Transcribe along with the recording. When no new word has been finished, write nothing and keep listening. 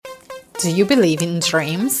Do you believe in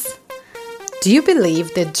dreams? Do you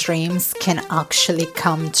believe that dreams can actually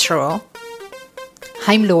come true?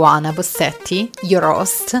 I'm Luana Bossetti, your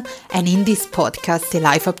host, and in this podcast, A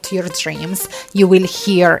Life Up to Your Dreams, you will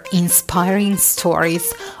hear inspiring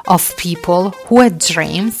stories of people who had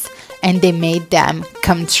dreams and they made them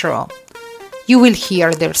come true. You will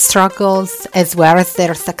hear their struggles as well as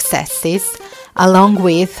their successes, along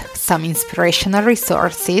with some inspirational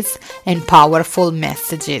resources and powerful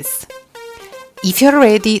messages. If you're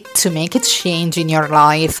ready to make a change in your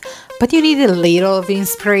life, but you need a little of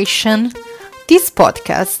inspiration, this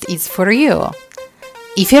podcast is for you.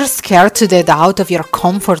 If you're scared to get out of your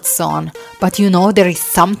comfort zone, but you know there is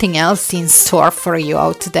something else in store for you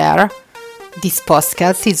out there, this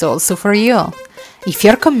podcast is also for you. If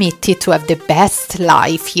you're committed to have the best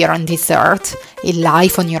life here on this earth, a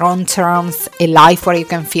life on your own terms, a life where you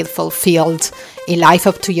can feel fulfilled, a life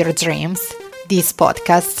up to your dreams, this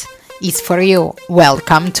podcast is for you.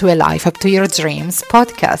 Welcome to A Life Up to Your Dreams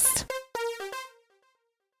podcast.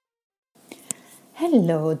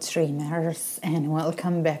 Hello dreamers, and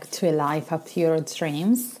welcome back to A Life Up to Your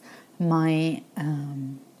Dreams. My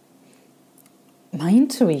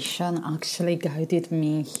intuition actually guided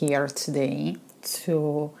me here today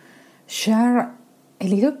to share a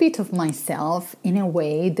little bit of myself in a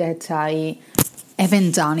way that I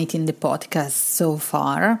haven't done it in the podcast so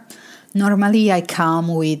far. Normally I come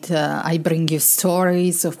with, I bring you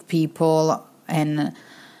stories of people and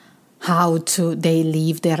how they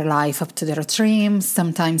live their life up to their dreams.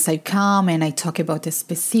 Sometimes I come and I talk about a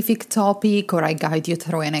specific topic or I guide you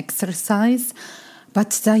through an exercise,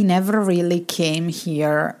 but I never really came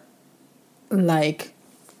here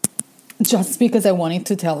just because I wanted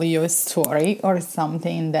to tell you a story or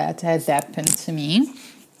something that has happened to me.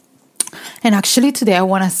 And actually today I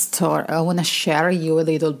want to share you a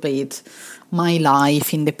little bit my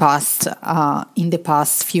life in the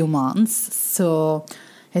past few months. So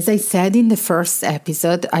as I said in the first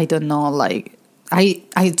episode, I don't know,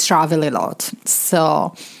 I travel a lot.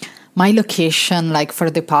 So my location, for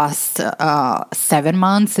the past 7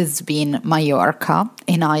 months, has been Mallorca,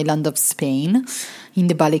 an island of Spain, in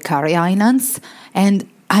the Balearic Islands, and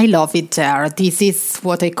I love it there. This is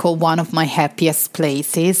what I call one of my happiest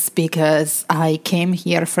places because I came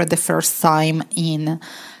here for the first time in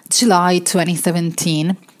July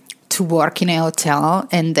 2017 to work in a hotel,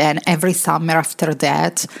 and then every summer after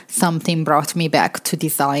that, something brought me back to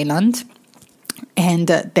this island. And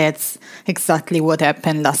that's exactly what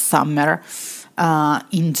happened last summer.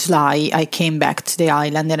 In July, I came back to the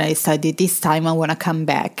island and I decided this time I want to come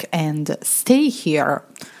back and stay here.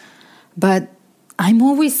 But I'm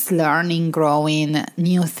always learning, growing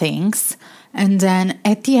new things. And then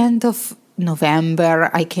at the end of November,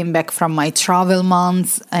 I came back from my travel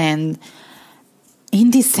months. And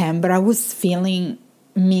in December, I was feeling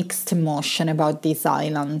mixed emotion about this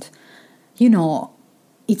island. You know,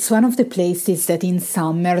 it's one of the places that in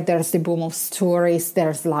summer there's the boom of tourists,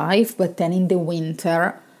 there's life, but then in the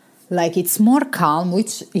winter, it's more calm,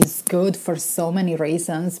 which is good for so many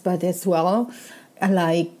reasons, but as well,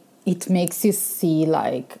 it makes you see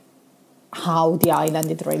how the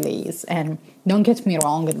island it really is. And don't get me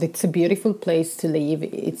wrong, it's a beautiful place to live.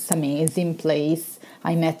 It's an amazing place.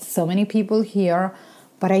 I met so many people here,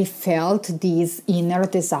 but I felt this inner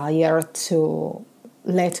desire to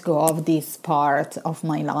let go of this part of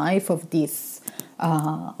my life, of this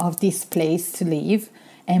place to live,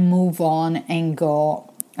 and move on and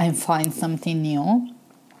go and find something new.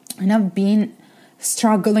 And I've been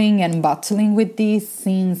struggling and battling with this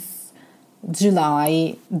since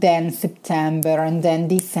July, then September, and then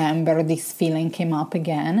December. This feeling came up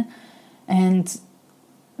again, and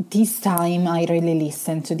this time I really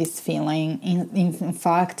listened to this feeling. In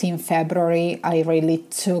fact, in February, I really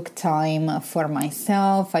took time for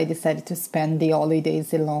myself. I decided to spend the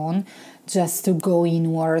holidays alone, just to go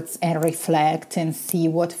inwards and reflect and see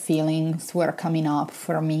what feelings were coming up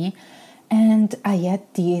for me. And I had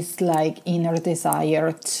this inner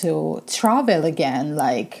desire to travel again.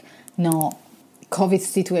 No, COVID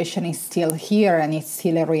situation is still here and it's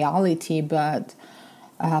still a reality, but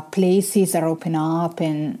places are open up,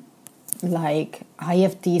 and I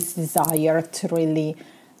have this desire to really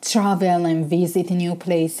travel and visit new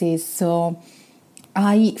places. So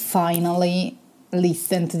I finally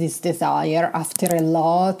listened to this desire after a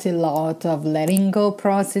lot of letting go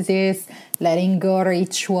processes, letting go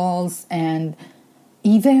rituals, and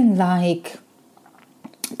even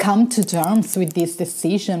come to terms with this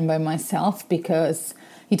decision by myself, because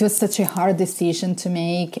it was such a hard decision to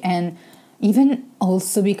make. And even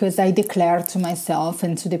also because I declared to myself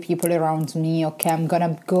and to the people around me, okay, I'm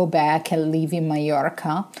gonna go back and live in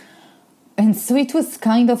Mallorca. And so it was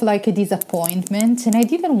kind of like a disappointment, and I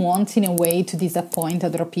didn't want in a way to disappoint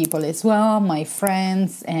other people as well, my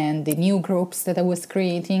friends and the new groups that I was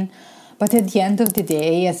creating. But at the end of the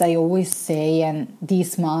day, as I always say, and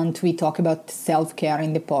this month we talk about self-care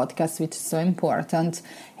in the podcast, which is so important,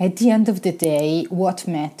 at the end of the day, what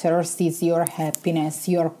matters is your happiness,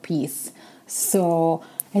 your peace. So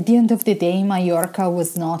at the end of the day, Mallorca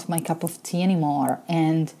was not my cup of tea anymore,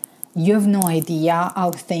 and you have no idea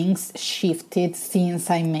how things shifted since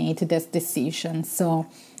I made this decision. So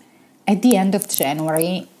at the end of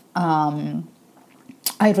January,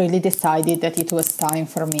 I really decided that it was time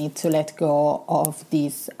for me to let go of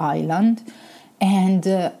this island. And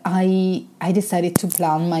I decided to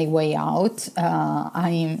plan my way out.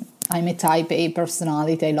 I'm a type A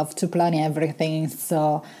personality. I love to plan everything.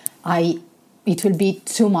 So it will be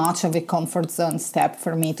too much of a comfort zone step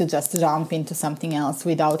for me to just jump into something else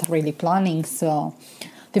without really planning. So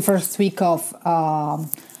the first week of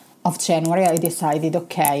January, I decided,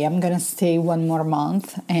 okay, I'm gonna stay one more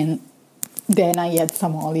month, and then I had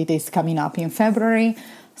some holidays coming up in February.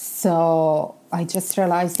 So I just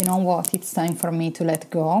realized, you know what, it's time for me to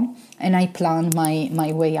let go, and I planned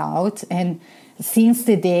my way out. And since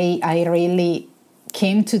the day I really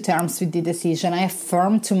came to terms with the decision, I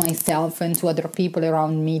affirmed to myself and to other people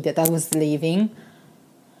around me that I was leaving.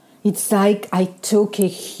 It's like I took a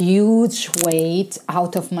huge weight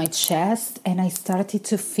out of my chest, and I started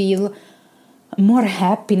to feel more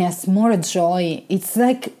happiness, more joy. It's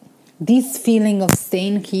like this feeling of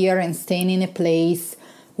staying here and staying in a place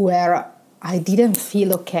where I didn't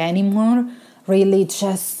feel okay anymore really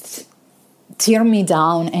just tear me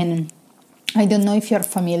down. And I don't know if you're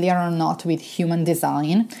familiar or not with human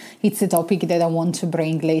design. It's a topic that I want to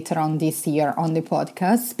bring later on this year on the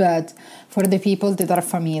podcast. But for the people that are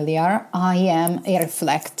familiar, I am a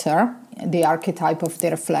reflector, the archetype of the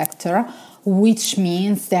reflector, which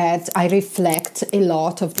means that I reflect a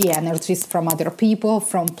lot of the energies from other people,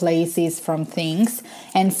 from places, from things.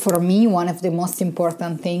 And for me, one of the most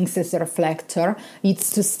important things as a reflector is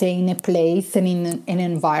to stay in a place and in an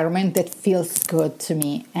environment that feels good to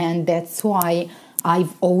me. And that's why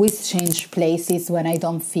I've always changed places when I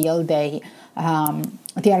don't feel they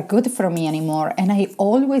are good for me anymore. And I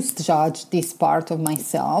always judge this part of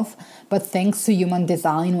myself. But thanks to human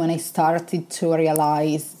design, when I started to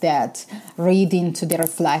realize that, read into the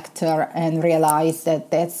reflector and realize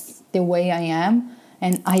that that's the way I am,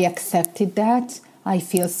 and I accepted that, I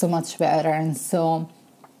feel so much better. And so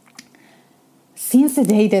since the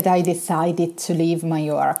day that I decided to leave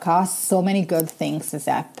Mallorca, so many good things has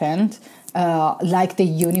happened. Like the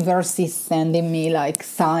universe is sending me like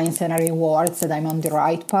signs and rewards that I'm on the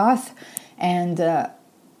right path. And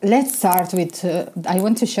let's start with, I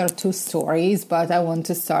want to share two stories, but I want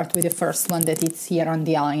to start with the first one that it's here on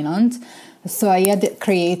the island. So I had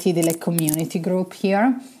created a community group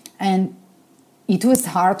here, and it was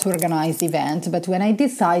hard to organize the event, but when I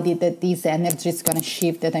decided that this energy is going to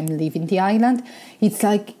shift, that I'm leaving the island, it's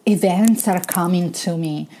like events are coming to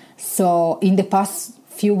me. So in the past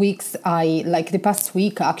few weeks, the past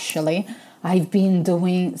week actually, I've been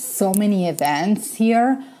doing so many events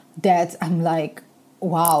here that I'm like,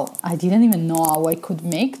 wow, I didn't even know how I could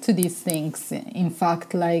make to these things. In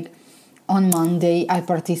fact, like on Monday, I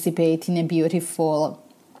participate in a beautiful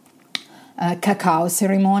cacao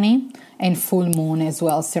ceremony and full moon as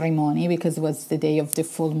well ceremony, because it was the day of the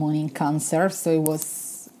full moon in Cancer, so it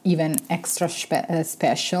was even extra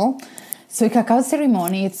special. So a cacao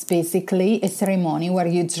ceremony, it's basically a ceremony where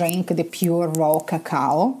you drink the pure raw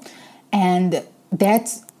cacao, and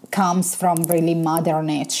that comes from really Mother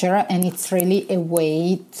Nature, and it's really a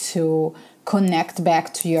way to connect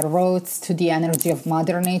back to your roots, to the energy of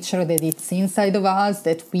Mother Nature, that it's inside of us,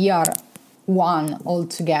 that we are one all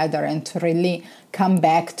together, and to really come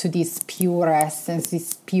back to this pure essence,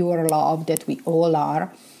 this pure love that we all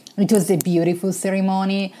are. It was a beautiful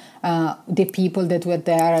ceremony. The people that were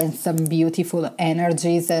there and some beautiful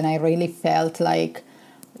energies, and I really felt like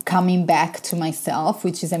coming back to myself,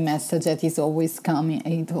 which is a message that is always coming.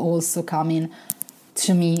 It's also coming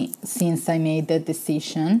to me since I made that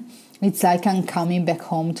decision. It's like I'm coming back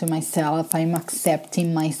home to myself. I'm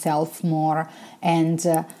accepting myself more, and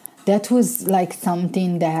that was like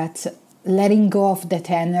something that letting go of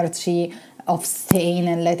that energy of staying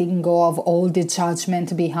and letting go of all the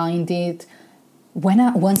judgment behind it.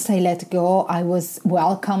 Once I let go, I was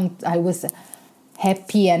welcomed. I was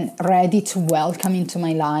happy and ready to welcome into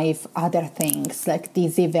my life other things like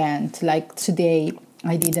this event. Like today,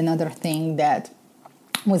 I did another thing that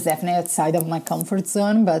was definitely outside of my comfort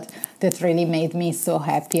zone, but that really made me so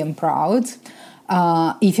happy and proud.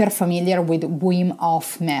 If you're familiar with Wim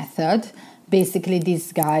Hof method, basically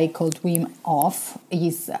this guy called Wim Hof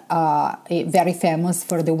is very famous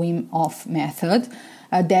for the Wim Hof method.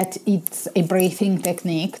 That it's a breathing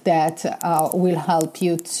technique that will help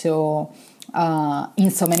you to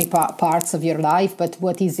in so many parts of your life. But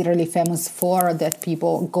what he's really famous for, that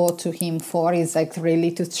people go to him for, is like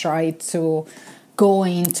really to try to go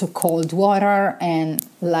into cold water and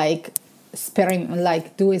like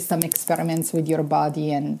doing some experiments with your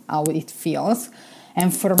body and how it feels.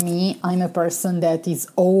 And for me, I'm a person that is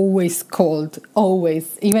always cold,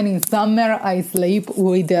 always. Even in summer, I sleep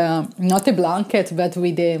with not a blanket, but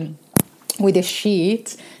with a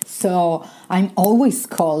sheet. So I'm always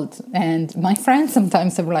cold. And my friends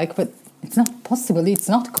sometimes are like, but it's not possible. It's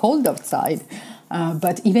not cold outside.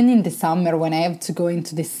 But even in the summer, when I have to go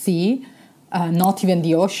into the sea, not even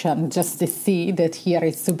the ocean, just the sea, that here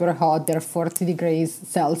is super hot. There are 40 degrees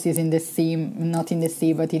Celsius in the sea, not in the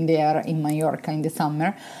sea, but in the air in Mallorca in the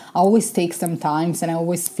summer. I always take some times and I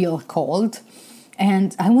always feel cold.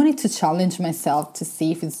 And I wanted to challenge myself to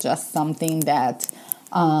see if it's just something that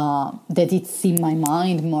it's in my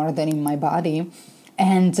mind more than in my body.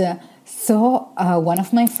 And so one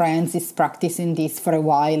of my friends is practicing this for a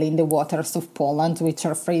while in the waters of Poland, which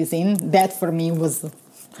are freezing. That for me was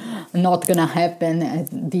not gonna happen at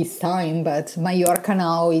this time, but Mallorca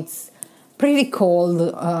now it's pretty cold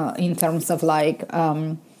in terms of like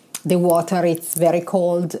the water, it's very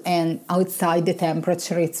cold, and outside the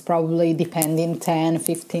temperature it's probably depending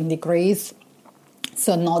 10-15 degrees,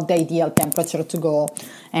 so not the ideal temperature to go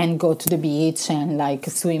to the beach and like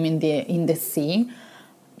swim in the sea.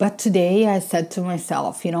 But today I said to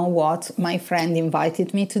myself, you know what, my friend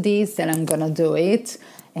invited me to this and I'm gonna do it.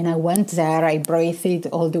 And I went there, I breathed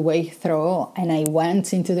all the way through, and I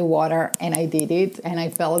went into the water and I did it. And I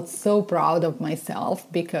felt so proud of myself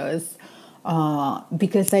because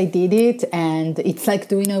I did it. And it's like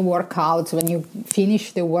doing a workout. When you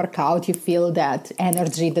finish the workout, you feel that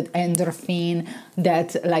energy, that endorphin,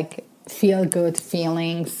 that like feel good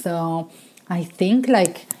feeling. So I think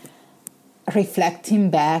like reflecting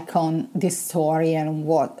back on this story and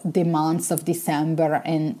what the months of December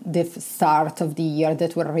and the start of the year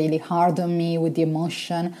that were really hard on me with the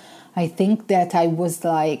emotion, I think that I was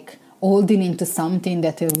like holding into something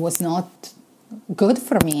that it was not good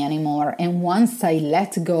for me anymore. And once I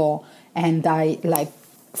let go and I like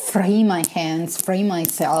free my hands, free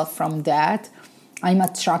myself from that, I'm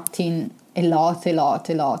attracting a lot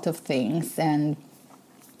of things. And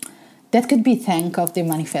that could be thanks of the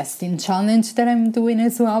manifesting challenge that I'm doing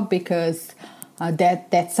as well, because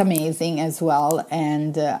that's amazing as well.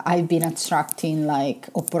 And I've been attracting like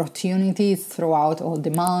opportunities throughout all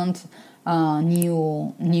the month,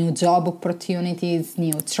 new job opportunities,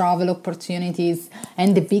 new travel opportunities,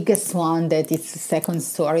 and the biggest one, that is the second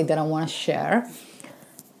story that I want to share.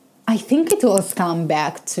 I think it all comes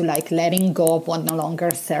back to like letting go of what no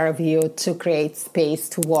longer serves you, to create space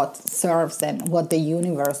to what serves and what the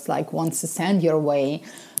universe like wants to send your way.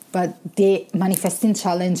 But the manifesting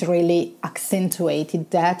challenge really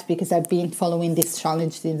accentuated that, because I've been following this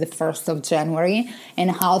challenge since the 1st of January, and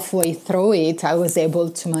halfway through it, I was able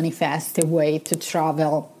to manifest a way to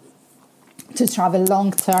travel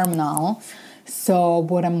long term now. So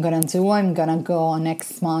what I'm gonna do, I'm gonna go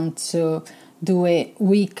next month to do a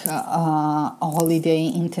week holiday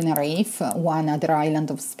in Tenerife, one other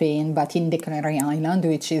island of Spain, but in the Canary Island,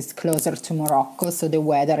 which is closer to Morocco. So the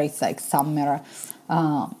weather is like summer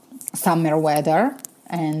weather,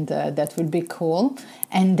 and that will be cool.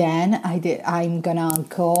 And then I'm gonna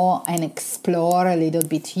go and explore a little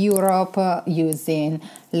bit Europe using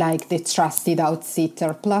like the Trusted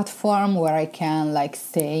Outsitter platform, where I can like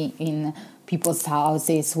stay in people's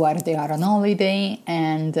houses where they are on holiday.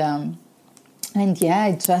 And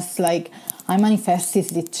yeah, just like I manifested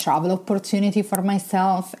the travel opportunity for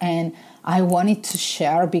myself, and I wanted to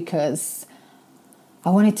share because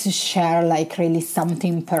I wanted to share like really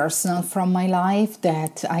something personal from my life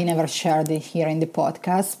that I never shared it here in the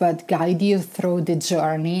podcast, but guide you through the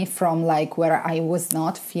journey from like where I was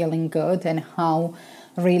not feeling good, and how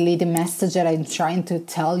really the message that I'm trying to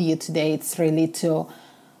tell you today, it's really to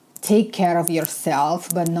take care of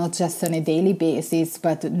yourself, but not just on a daily basis,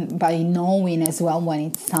 but by knowing as well when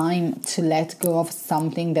it's time to let go of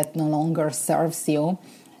something that no longer serves you,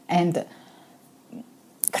 and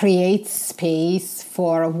create space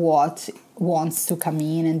for what wants to come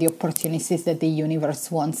in and the opportunities that the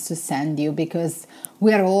universe wants to send you, because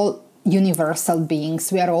we are all universal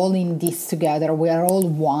beings. We are all in this together. We are all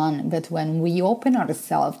one. But when we open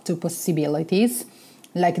ourselves to possibilities,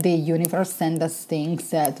 like the universe sends us things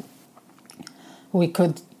that we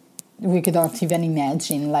could we could not even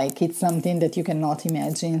imagine. Like, it's something that you cannot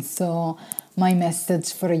imagine. So my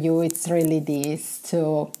message for you, it's really this: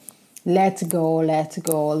 to let go, let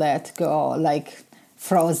go, let go. Like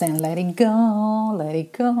Frozen, let it go, let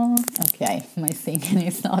it go. Okay, my singing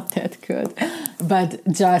is not that good, but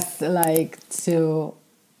just like to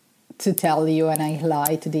tell you and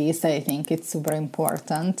highlight this, I think it's super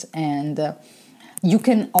important. And you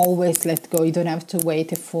can always let go. You don't have to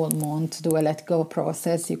wait a full moon to do a let go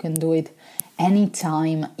process. You can do it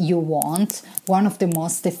anytime you want. One of the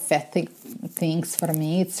most effective things for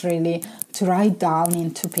me, it's really to write down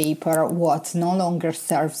into paper what no longer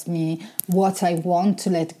serves me, what I want to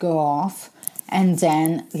let go of, and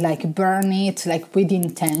then like burn it like with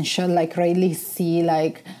intention, like really see,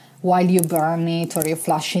 like while you burn it or you're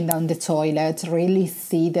flushing down the toilet, really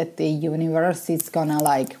see that the universe is gonna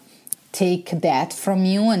like take that from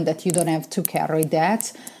you and that you don't have to carry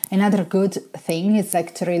that. Another good thing is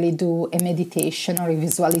like to really do a meditation or a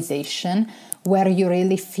visualization where you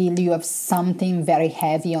really feel you have something very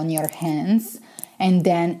heavy on your hands, and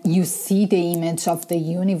then you see the image of the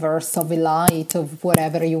universe, of a light, of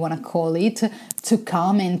whatever you want to call it, to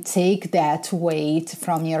come and take that weight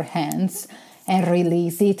from your hands and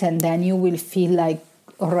release it, and then you will feel like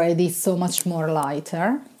already so much more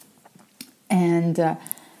lighter. And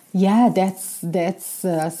yeah, that's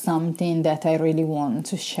something that I really want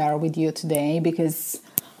to share with you today, because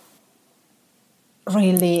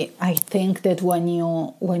really I think that when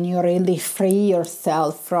you really free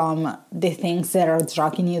yourself from the things that are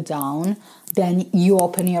dragging you down, then you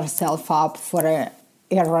open yourself up for a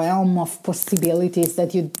realm of possibilities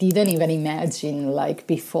that you didn't even imagine like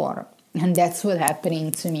before. And that's what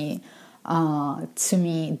happening to me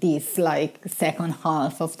this like second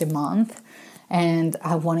half of the month. And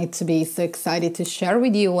I wanted to be so excited to share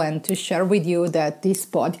with you, and to share with you that this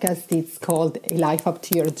podcast is called Life Up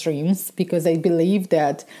to Your Dreams, because I believe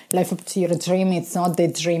that life up to your dream, it's not the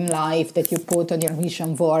dream life that you put on your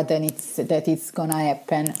vision board and it's gonna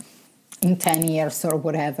happen in 10 years or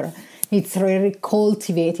whatever. It's really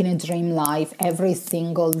cultivating a dream life every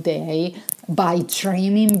single day by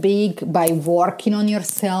dreaming big, by working on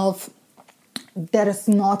yourself. There's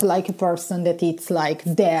not like a person that it's like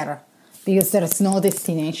there, because there's no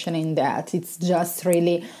destination in that. It's just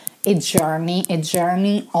really a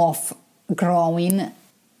journey of growing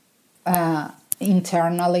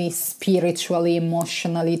internally, spiritually,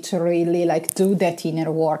 emotionally, to really like do that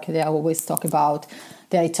inner work that I always talk about,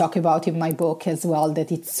 that I talk about in my book as well,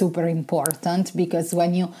 that it's super important. Because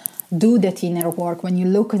when you do that inner work, when you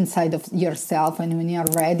look inside of yourself, and when you're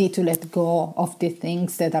ready to let go of the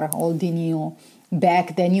things that are holding you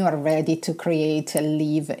back, then you are ready to create and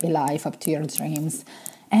live a life up to your dreams.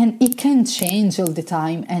 And it can change all the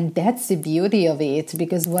time, and that's the beauty of it,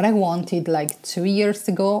 because what I wanted like 2 years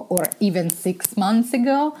ago or even 6 months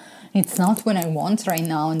ago, it's not what I want right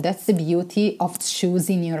now. And that's the beauty of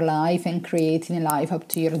choosing your life and creating a life up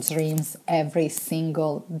to your dreams every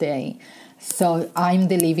single day. So I'm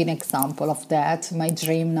the living example of that. My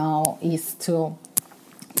dream now is to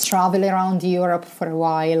travel around Europe for a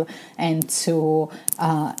while, and to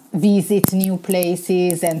visit new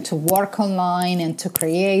places, and to work online, and to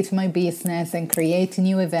create my business and create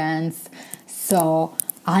new events. So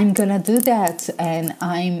I'm gonna do that, and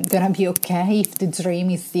I'm gonna be okay if the dream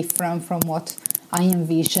is different from what I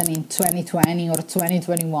envision in 2020 or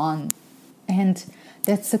 2021. And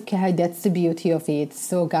that's okay, that's the beauty of it.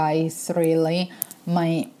 So guys, really,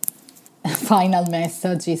 my final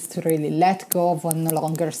message is to really let go of what no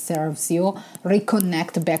longer serves you,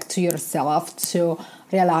 reconnect back to yourself, to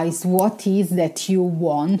realize what is that you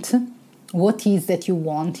want,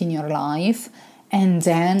 in your life, and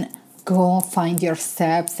then go find your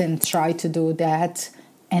steps and try to do that,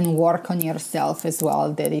 and work on yourself as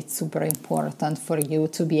well. That it's super important for you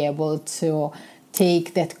to be able to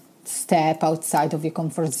take that step outside of your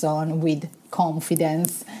comfort zone with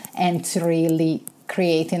confidence, and to really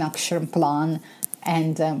create an action plan,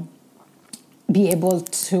 and be able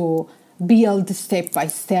to build step by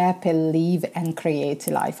step and live and create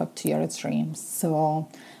a life up to your dreams. So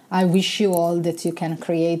I wish you all that you can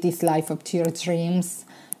create this life up to your dreams.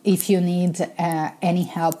 If you need any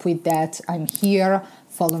help with that, I'm here.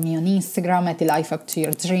 Follow me on Instagram at Life Up to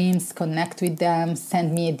Your Dreams. Connect with them.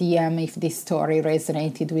 Send me a DM if this story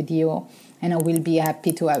resonated with you, and I will be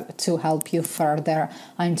happy to help you further.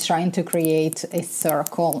 I'm trying to create a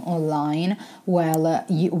circle online where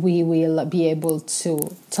we will be able to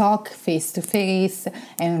talk face to face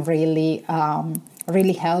and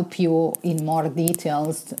really help you in more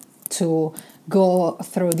details to go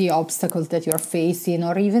through the obstacles that you're facing,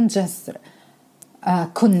 or even just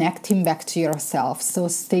connecting back to yourself. So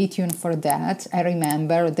stay tuned for that. And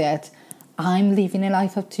remember that I'm living a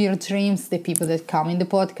life up to your dreams. The people that come in the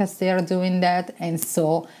podcast, they are doing that. And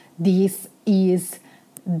so this is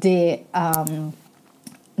the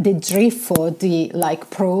drift, or the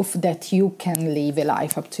proof that you can live a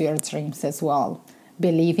life up to your dreams as well.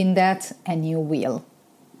 Believe in that and you will.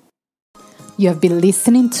 You have been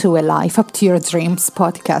listening to a Life Up to Your Dreams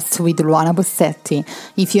podcast with Luana Bossetti.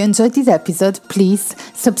 If you enjoyed this episode, please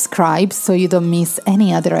subscribe so you don't miss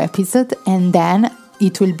any other episode, and then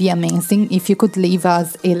it will be amazing if you could leave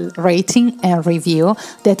us a rating and review.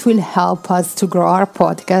 That will help us to grow our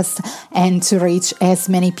podcast and to reach as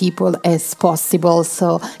many people as possible,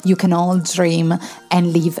 so you can all dream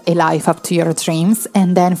and live a life up to your dreams.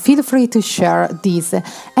 And then feel free to share this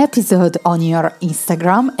episode on your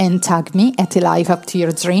Instagram and tag me at a life up to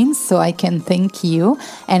your dreams, so I can thank you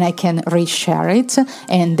and I can reshare it.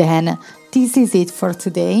 And then this is it for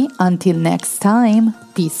today. Until next time,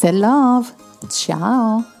 peace and love.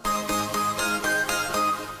 Ciao.